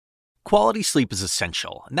Quality sleep is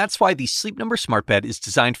essential, and that's why the Sleep Number Smart Bed is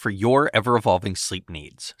designed for your ever-evolving sleep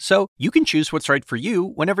needs. So you can choose what's right for you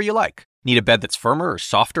whenever you like. Need a bed that's firmer or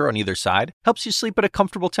softer on either side? Helps you sleep at a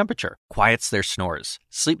comfortable temperature. Quiets their snores.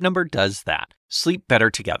 Sleep Number does that. Sleep better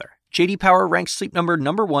together. J.D. Power ranks Sleep Number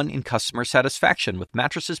 #1 in customer satisfaction with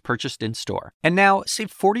mattresses purchased in-store. And now,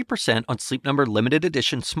 save 40% on Sleep Number limited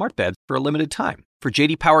edition smart beds for a limited time. For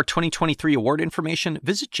J.D. Power 2023 award information,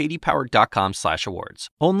 visit jdpower.com/awards.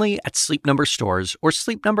 Only at Sleep Number stores or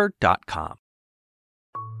sleepnumber.com.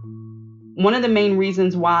 One of the main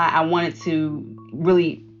reasons why I wanted to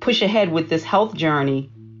really push ahead with this health journey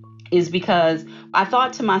is because I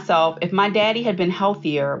thought to myself, if my daddy had been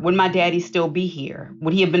healthier, would my daddy still be here?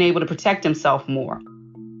 Would he have been able to protect himself more?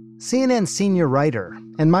 CNN senior writer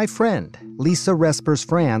and my friend, Lisa Respers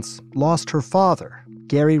France, lost her father,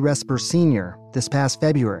 Gary Respers Sr., this past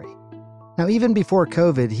February. Now, even before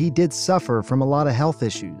COVID, he did suffer from a lot of health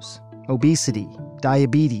issues: obesity,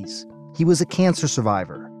 diabetes. He was a cancer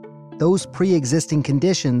survivor. Those pre-existing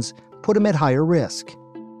conditions put him at higher risk.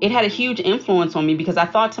 It had a huge influence on me because I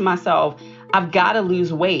thought to myself, I've got to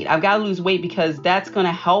lose weight. I've got to lose weight because that's going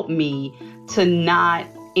to help me to not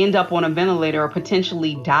end up on a ventilator or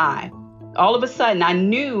potentially die. All of a sudden, I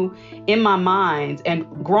knew in my mind, and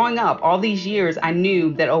growing up all these years, I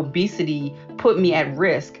knew that obesity put me at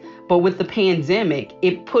risk. But with the pandemic,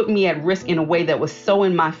 it put me at risk in a way that was so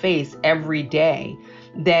in my face every day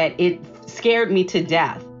that it scared me to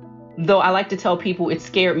death. Though I like to tell people it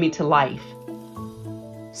scared me to life.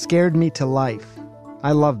 Scared me to life.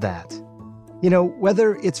 I love that. You know,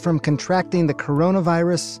 whether it's from contracting the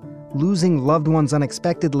coronavirus, losing loved ones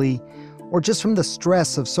unexpectedly, or just from the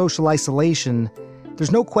stress of social isolation,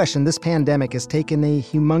 there's no question this pandemic has taken a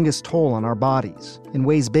humongous toll on our bodies, in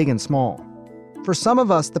ways big and small. For some of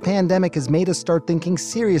us, the pandemic has made us start thinking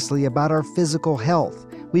seriously about our physical health.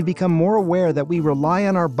 We've become more aware that we rely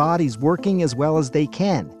on our bodies working as well as they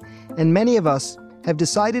can, and many of us have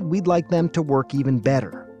decided we'd like them to work even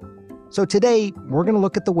better. So today, we're going to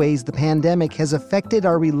look at the ways the pandemic has affected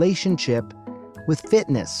our relationship with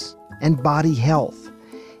fitness and body health,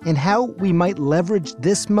 and how we might leverage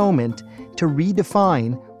this moment to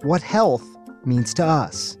redefine what health means to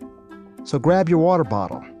us. So grab your water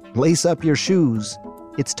bottle, lace up your shoes.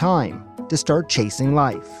 It's time to start chasing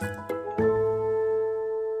life.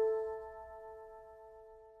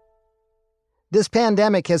 This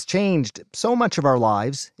pandemic has changed so much of our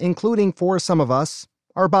lives, including, for some of us,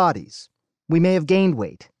 our bodies. We may have gained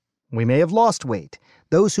weight. We may have lost weight.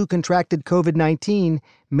 Those who contracted COVID-19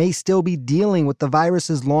 may still be dealing with the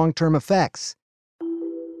virus's long-term effects.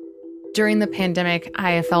 During the pandemic,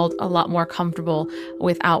 I felt a lot more comfortable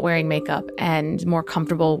without wearing makeup and more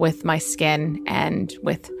comfortable with my skin and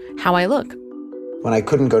with how I look. When I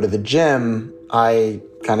couldn't go to the gym, I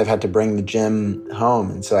kind of had to bring the gym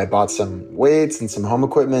home. And so I bought some weights and some home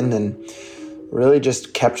equipment and really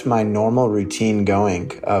just kept my normal routine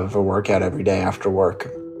going of a workout every day after work.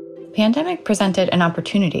 Pandemic presented an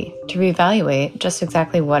opportunity to reevaluate just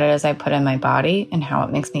exactly what it is I put in my body and how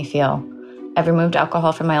it makes me feel. I've removed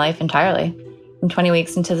alcohol from my life entirely. I'm 20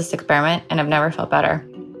 weeks into this experiment and I've never felt better.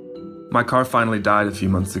 My car finally died a few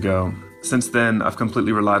months ago. Since then, I've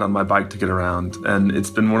completely relied on my bike to get around, and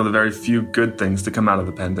it's been one of the very few good things to come out of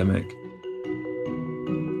the pandemic.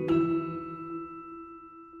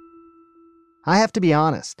 I have to be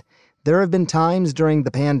honest, there have been times during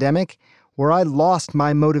the pandemic where I lost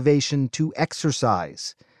my motivation to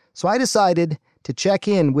exercise. So I decided to check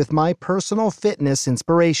in with my personal fitness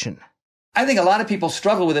inspiration. I think a lot of people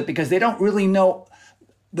struggle with it because they don't really know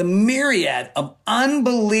the myriad of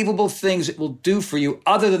unbelievable things it will do for you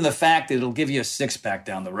other than the fact that it'll give you a six-pack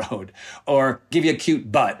down the road or give you a cute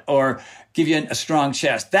butt or give you a strong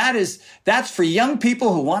chest. That's for young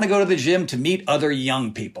people who want to go to the gym to meet other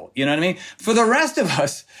young people. You know what I mean? For the rest of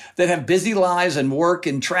us that have busy lives and work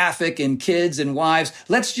and traffic and kids and wives,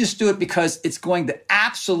 let's just do it because it's going to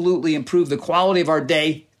absolutely improve the quality of our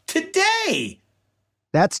day today.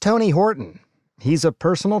 That's Tony Horton. He's a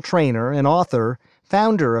personal trainer and author,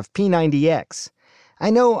 founder of P90X. I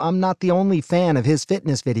know I'm not the only fan of his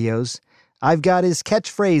fitness videos. I've got his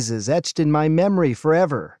catchphrases etched in my memory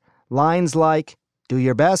forever. Lines like, do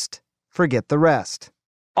your best, forget the rest.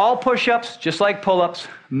 All push-ups, just like pull-ups,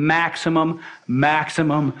 maximum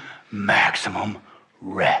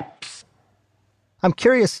reps. I'm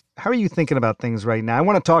curious, how are you thinking about things right now? I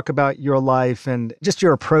want to talk about your life and just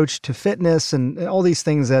your approach to fitness and all these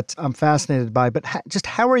things that I'm fascinated by. But just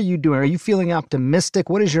how are you doing? Are you feeling optimistic?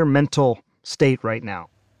 What is your mental state right now?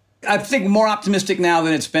 I think more optimistic now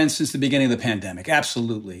than it's been since the beginning of the pandemic.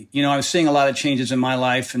 Absolutely. You know, I was seeing a lot of changes in my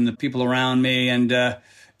life and the people around me. And,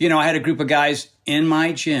 You know, I had a group of guys in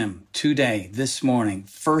my gym today, this morning,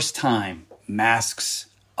 first time, masks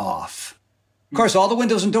off. Of course, all the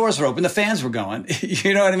windows and doors were open. The fans were going.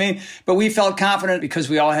 You know what I mean? But we felt confident because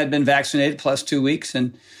we all had been vaccinated plus 2 weeks,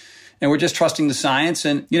 and we're just trusting the science.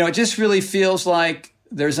 And, you know, it just really feels like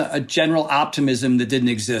there's a general optimism that didn't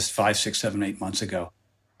exist 5, 6, 7, 8 months ago.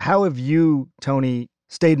 How have you, Tony,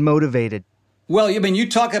 stayed motivated? Well, I mean, you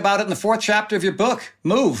talk about it in the 4th chapter of your book,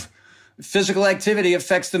 Move. Physical activity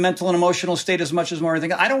affects the mental and emotional state as much as more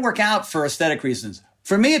anything. I don't work out for aesthetic reasons.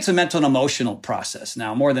 For me, it's a mental and emotional process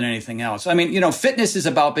now, more than anything else. I mean, you know, fitness is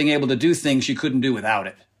about being able to do things you couldn't do without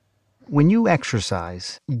it. When you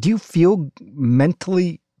exercise, do you feel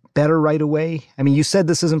mentally better right away? I mean, you said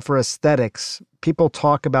this isn't for aesthetics. People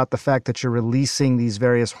talk about the fact that you're releasing these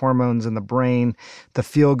various hormones in the brain, the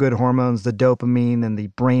feel-good hormones, the dopamine, and the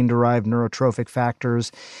brain-derived neurotrophic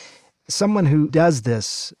factors. Someone who does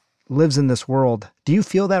this, lives in this world, do you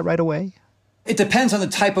feel that right away? It depends on the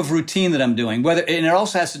type of routine that I'm doing, and it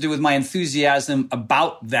also has to do with my enthusiasm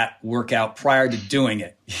about that workout prior to doing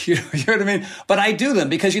it. You know what I mean? But I do them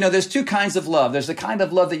because, you know, there's 2 kinds of love. There's the kind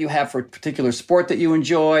of love that you have for a particular sport that you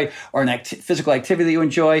enjoy or an physical activity that you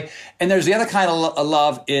enjoy. And there's the other kind of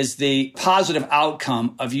love is the positive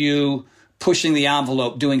outcome of you pushing the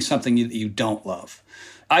envelope, doing something that you don't love.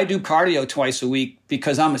 I do cardio twice a week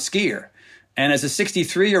because I'm a skier. And as a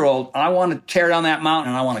 63-year-old, I want to tear down that mountain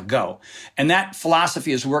and I want to go. And that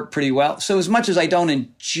philosophy has worked pretty well. So as much as I don't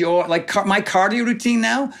enjoy, like my cardio routine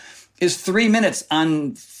now is 3 minutes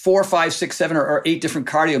on 4, 5, 6, 7, or 8 different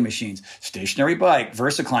cardio machines. Stationary bike,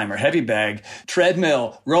 VersaClimber, heavy bag,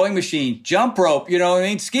 treadmill, rowing machine, jump rope, you know what I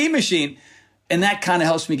mean, ski machine. And that kind of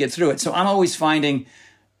helps me get through it. So I'm always finding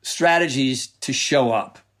strategies to show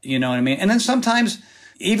up, you know what I mean? And then sometimes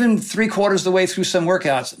even 3/4 of the way through some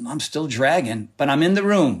workouts, I'm still dragging, but I'm in the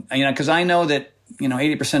room, you know, because I know that, you know,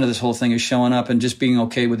 80% of this whole thing is showing up and just being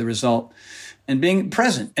okay with the result and being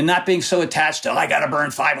present and not being so attached to, I got to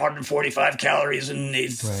burn 545 calories in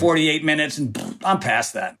 48 minutes. And I'm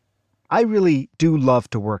past that. I really do love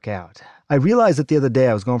to work out. I realized that the other day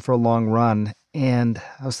I was going for a long run and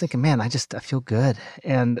I was thinking, man, I feel good.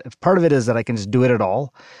 And part of it is that I can just do it at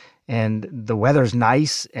all. And the weather's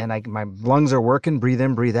nice, and my lungs are working, breathe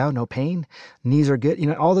in, breathe out, no pain. Knees are good, you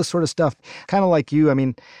know, all this sort of stuff. Kind of like you, I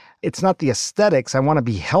mean, it's not the aesthetics. I want to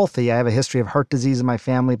be healthy. I have a history of heart disease in my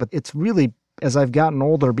family, but it's really, as I've gotten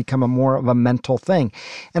older, become more of a mental thing.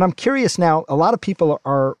 And I'm curious now, a lot of people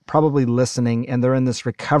are probably listening, and they're in this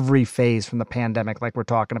recovery phase from the pandemic, like we're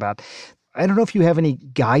talking about. I don't know if you have any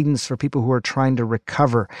guidance for people who are trying to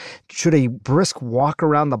recover. Should a brisk walk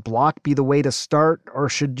around the block be the way to start, or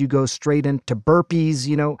should you go straight into burpees?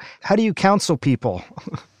 You know, how do you counsel people?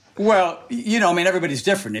 Well, you know, I mean, everybody's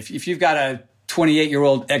different. If you've got a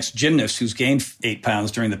 28-year-old ex-gymnast who's gained 8 pounds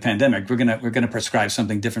during the pandemic, we're gonna prescribe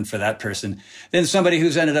something different for that person than somebody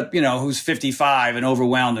who's ended up, you know, who's 55 and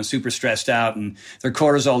overwhelmed and super stressed out and their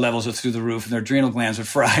cortisol levels are through the roof and their adrenal glands are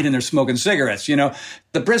fried and they're smoking cigarettes. You know,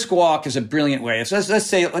 the brisk walk is a brilliant way. So let's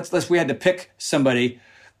say we had to pick somebody,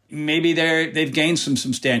 maybe they've gained some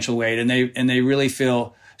substantial weight and they really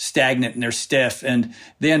feel stagnant and they're stiff and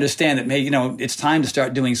they understand that maybe, you know, it's time to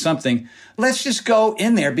start doing something. Let's just go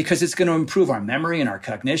in there because it's going to improve our memory and our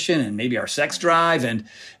cognition and maybe our sex drive and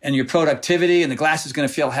your productivity, and the glass is going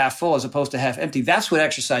to feel half full as opposed to half empty. That's what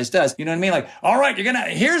exercise does. You know what I mean? Like, all right,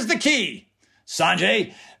 here's the key,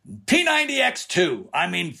 Sanjay, P90X2. I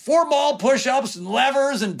mean, 4 ball push-ups and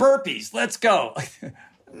levers and burpees. Let's go.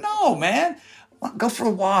 No, man, go for a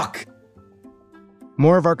walk.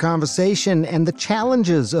 More of our conversation and the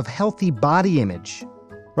challenges of healthy body image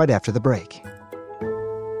right after the break.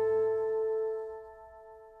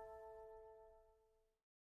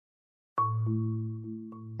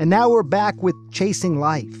 And now we're back with Chasing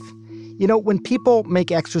Life. You know, when people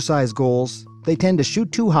make exercise goals, they tend to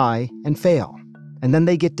shoot too high and fail. And then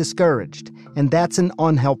they get discouraged. And that's an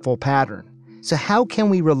unhelpful pattern. So how can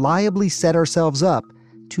we reliably set ourselves up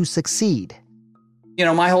to succeed? You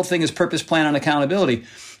know, my whole thing is purpose, plan, and accountability.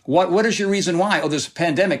 What is your reason why? Oh, there's a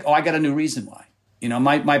pandemic. Oh, I got a new reason why. You know,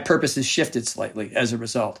 my purpose has shifted slightly as a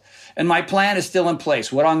result. And my plan is still in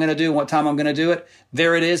place. What I'm going to do, what time I'm going to do it,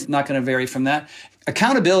 there it is. Not going to vary from that.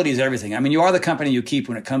 Accountability is everything. I mean, you are the company you keep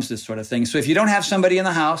when it comes to this sort of thing. So if you don't have somebody in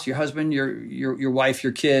the house, your husband, your wife,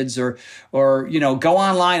 your kids, or you know, go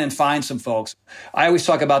online and find some folks. I always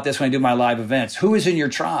talk about this when I do my live events. Who is in your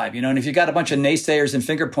tribe? You know, and if you got a bunch of naysayers and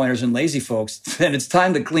finger pointers and lazy folks, then it's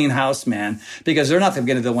time to clean house, man, because they're not going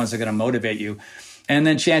to be the ones that are going to motivate you. And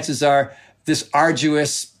then chances are this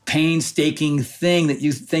arduous, painstaking thing that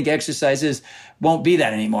you think exercise is won't be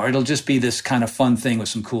that anymore. It'll just be this kind of fun thing with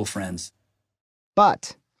some cool friends.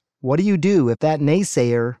 But What do you do if that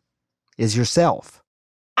naysayer is yourself?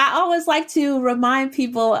 I always like to remind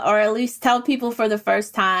people, or at least tell people for the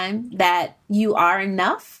first time, that you are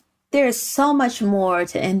enough. There is so much more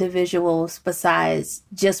to individuals besides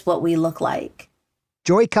just what we look like.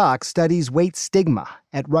 Joy Cox studies weight stigma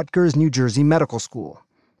at Rutgers, New Jersey Medical School,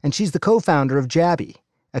 and she's the co-founder of Jabby,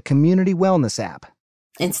 a community wellness app.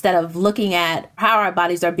 Instead of looking at how our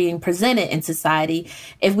bodies are being presented in society,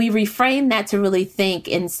 if we reframe that to really think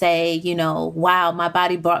and say, you know, wow, my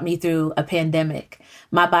body brought me through a pandemic.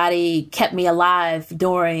 My body kept me alive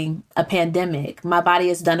during a pandemic. My body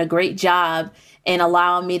has done a great job in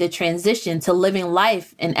allowing me to transition to living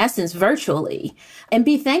life, in essence, virtually. And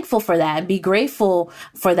be thankful for that and be grateful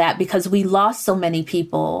for that, because we lost so many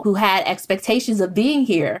people who had expectations of being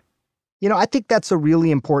here. You know, I think that's a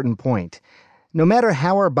really important point. No matter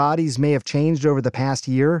how our bodies may have changed over the past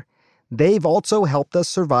year, they've also helped us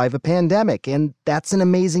survive a pandemic, and that's an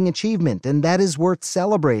amazing achievement, and that is worth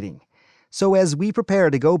celebrating. So as we prepare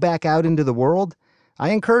to go back out into the world,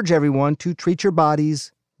 I encourage everyone to treat your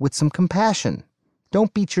bodies with some compassion.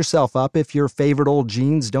 Don't beat yourself up if your favorite old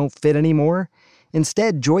jeans don't fit anymore.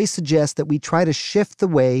 Instead, Joy suggests that we try to shift the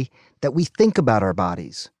way that we think about our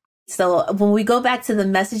bodies. So when we go back to the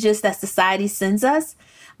messages that society sends us,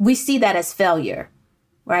 we see that as failure,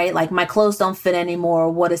 right? Like, my clothes don't fit anymore.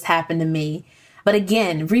 What has happened to me? But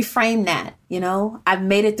again, reframe that. You know, I've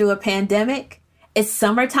made it through a pandemic. It's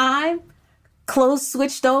summertime. Clothes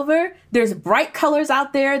switched over. There's bright colors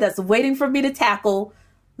out there that's waiting for me to tackle.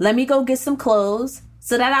 Let me go get some clothes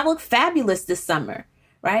so that I look fabulous this summer,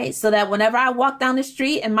 right? So that whenever I walk down the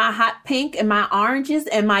street in my hot pink and my oranges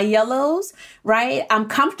and my yellows, right, I'm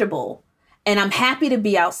comfortable. And I'm happy to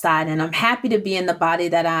be outside, and I'm happy to be in the body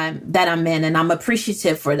that I'm in, and I'm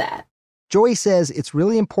appreciative for that. Joy says it's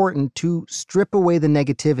really important to strip away the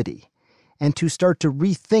negativity and to start to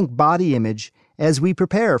rethink body image as we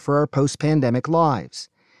prepare for our post-pandemic lives.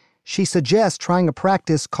 She suggests trying a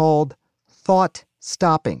practice called thought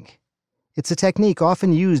stopping. It's a technique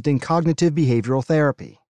often used in cognitive behavioral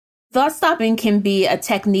therapy. Thought stopping can be a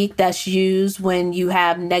technique that's used when you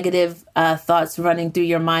have negative thoughts running through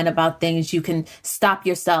your mind about things. You can stop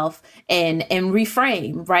yourself and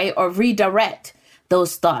reframe, right? Or redirect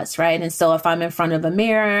those thoughts, right? And so if I'm in front of a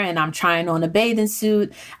mirror and I'm trying on a bathing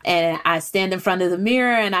suit and I stand in front of the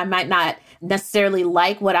mirror and I might not necessarily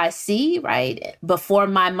like what I see, right? Before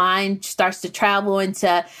my mind starts to travel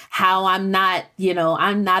into how I'm not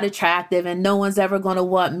attractive and no one's ever going to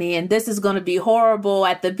want me and this is going to be horrible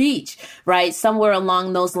at the beach, right? Somewhere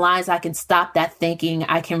along those lines, I can stop that thinking.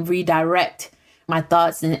 I can redirect my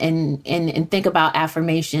thoughts and think about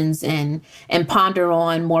affirmations and ponder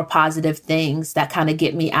on more positive things that kind of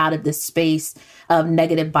get me out of this space of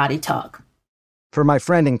negative body talk. For my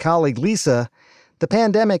friend and colleague Lisa, the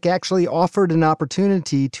pandemic actually offered an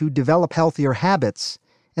opportunity to develop healthier habits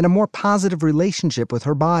and a more positive relationship with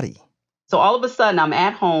her body. So all of a sudden, I'm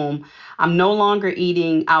at home. I'm no longer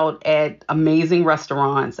eating out at amazing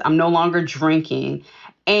restaurants. I'm no longer drinking.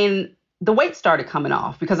 And the weight started coming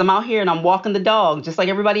off because I'm out here and I'm walking the dog just like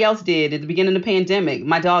everybody else did at the beginning of the pandemic.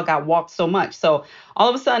 My dog got walked so much. So all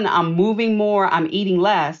of a sudden, I'm moving more. I'm eating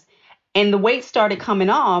less. And the weight started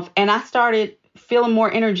coming off. And I started feeling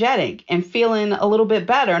more energetic and feeling a little bit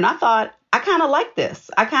better. And I thought, I kind of like this.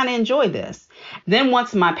 I kind of enjoy this. Then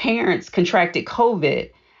once my parents contracted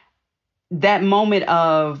COVID, that moment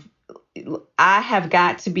of I have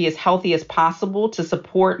got to be as healthy as possible to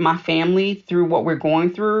support my family through what we're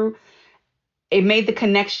going through, it made the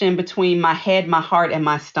connection between my head, my heart, and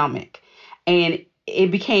my stomach. And it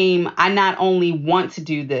became, I not only want to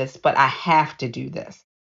do this, but I have to do this.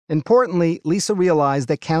 Importantly, Lisa realized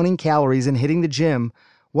that counting calories and hitting the gym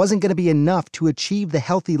wasn't going to be enough to achieve the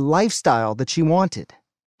healthy lifestyle that she wanted.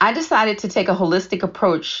 I decided to take a holistic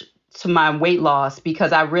approach to my weight loss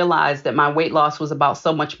because I realized that my weight loss was about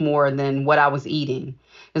so much more than what I was eating.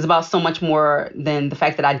 It was about so much more than the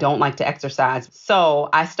fact that I don't like to exercise. So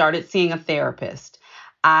I started seeing a therapist.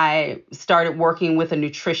 I started working with a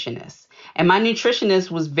nutritionist. And my nutritionist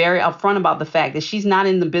was very upfront about the fact that she's not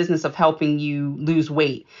in the business of helping you lose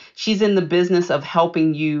weight. She's in the business of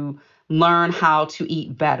helping you learn how to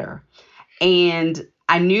eat better. And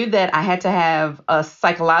I knew that I had to have a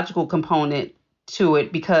psychological component to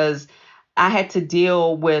it because I had to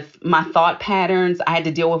deal with my thought patterns. I had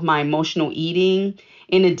to deal with my emotional eating,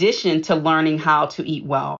 in addition to learning how to eat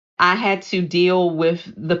well. I had to deal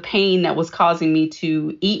with the pain that was causing me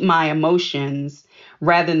to eat my emotions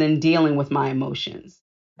rather than dealing with my emotions.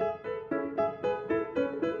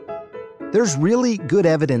 There's really good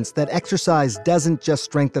evidence that exercise doesn't just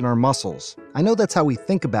strengthen our muscles. I know that's how we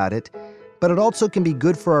think about it, but it also can be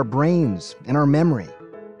good for our brains and our memory.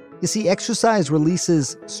 You see, exercise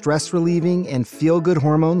releases stress-relieving and feel-good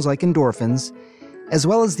hormones like endorphins, as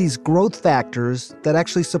well as these growth factors that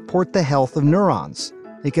actually support the health of neurons.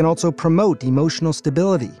 It can also promote emotional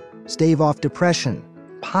stability, stave off depression,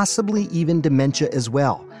 possibly even dementia as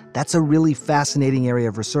well. That's a really fascinating area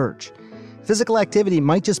of research. Physical activity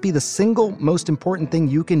might just be the single most important thing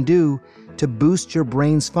you can do to boost your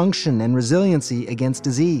brain's function and resiliency against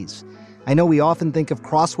disease. I know we often think of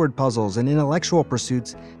crossword puzzles and intellectual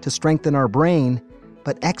pursuits to strengthen our brain,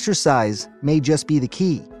 but exercise may just be the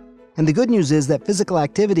key. And the good news is that physical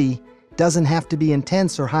activity doesn't have to be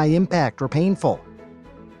intense or high impact or painful.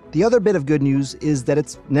 The other bit of good news is that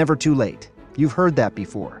it's never too late. You've heard that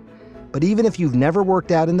before. But even if you've never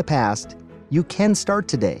worked out in the past, you can start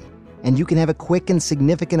today, and you can have a quick and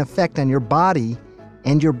significant effect on your body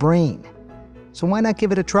and your brain. So why not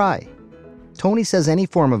give it a try? Tony says any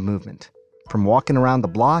form of movement, from walking around the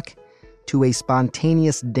block to a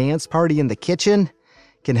spontaneous dance party in the kitchen,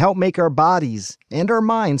 can help make our bodies and our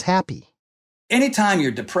minds happy. Anytime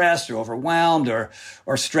you're depressed or overwhelmed or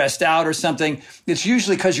stressed out or something, it's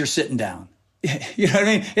usually because you're sitting down. You know what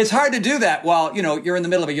I mean? It's hard to do that while, you're in the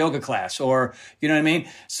middle of a yoga class or, you know what I mean?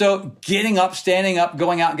 So getting up, standing up,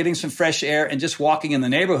 going out and getting some fresh air and just walking in the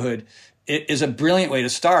neighborhood is a brilliant way to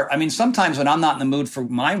start. I mean, sometimes when I'm not in the mood for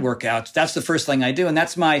my workouts, that's the first thing I do. And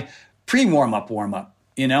that's my pre-warm-up,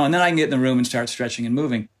 and then I can get in the room and start stretching and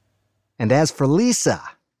moving. And as for Lisa,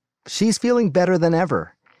 she's feeling better than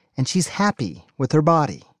ever, and she's happy with her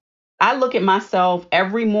body. I look at myself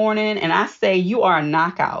every morning and I say, you are a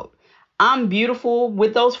knockout. I'm beautiful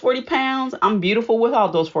with those 40 pounds. I'm beautiful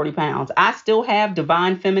without those 40 pounds. I still have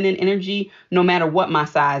divine feminine energy no matter what my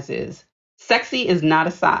size is. Sexy is not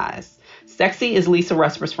a size. Sexy is Lisa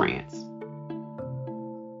Respers France.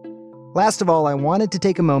 Last of all, I wanted to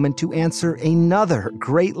take a moment to answer another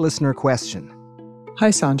great listener question. Hi,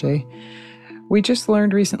 Sanjay. We just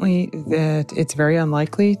learned recently that it's very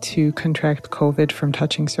unlikely to contract COVID from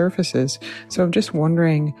touching surfaces. So I'm just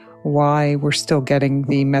wondering why we're still getting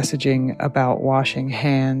the messaging about washing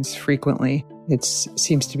hands frequently. It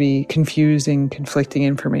seems to be confusing, conflicting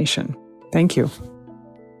information. Thank you.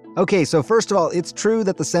 Okay, so first of all, it's true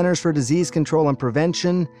that the Centers for Disease Control and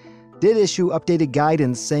Prevention did issue updated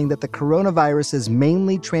guidance saying that the coronavirus is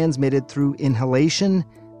mainly transmitted through inhalation,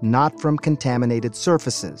 not from contaminated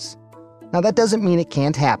surfaces. Now, that doesn't mean it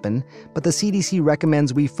can't happen, but the CDC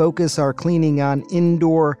recommends we focus our cleaning on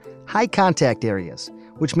indoor, high-contact areas,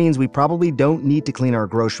 which means we probably don't need to clean our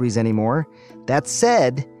groceries anymore. That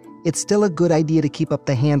said, it's still a good idea to keep up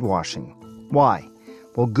the hand washing. Why?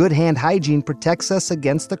 Well, good hand hygiene protects us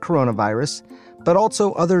against the coronavirus, but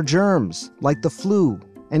also other germs like the flu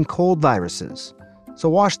and cold viruses. So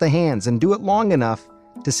wash the hands and do it long enough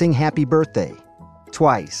to sing happy birthday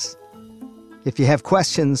twice. If you have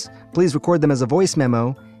questions, please record them as a voice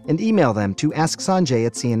memo and email them to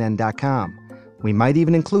asksanjay@cnn.com. We might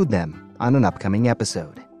even include them on an upcoming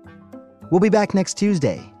episode. We'll be back next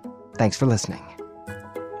Tuesday. Thanks for listening.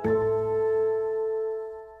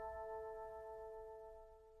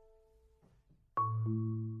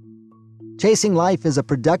 Chasing Life is a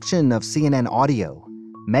production of CNN Audio.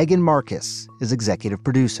 Megan Marcus is executive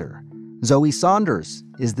producer. Zoe Saunders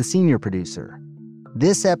is the senior producer.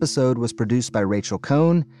 This episode was produced by Rachel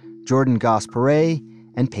Cohn, Jordan Goss-Perret,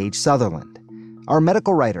 and Paige Sutherland. Our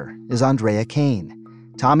medical writer is Andrea Kane.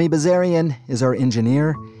 Tommy Bazarian is our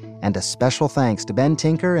engineer. And a special thanks to Ben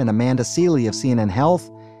Tinker and Amanda Seeley of CNN Health,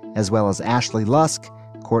 as well as Ashley Lusk,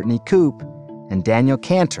 Courtney Coop, and Daniel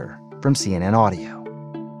Cantor from CNN Audio.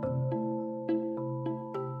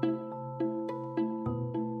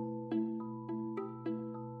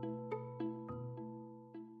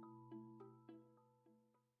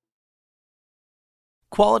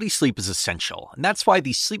 Quality sleep is essential, and that's why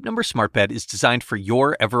the Sleep Number Smart Bed is designed for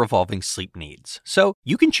your ever-evolving sleep needs. So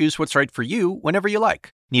you can choose what's right for you whenever you like.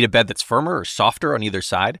 Need a bed that's firmer or softer on either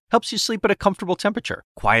side? Helps you sleep at a comfortable temperature.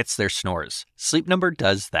 Quiets their snores. Sleep Number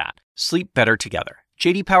does that. Sleep better together.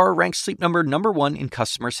 J.D. Power ranks Sleep Number #1 in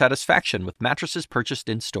customer satisfaction with mattresses purchased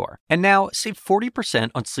in-store. And now, save 40%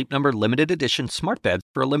 on Sleep Number limited edition smart beds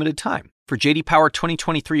for a limited time. For J.D. Power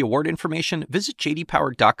 2023 award information, visit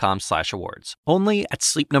jdpower.com/awards. Only at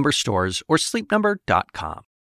Sleep Number stores or sleepnumber.com.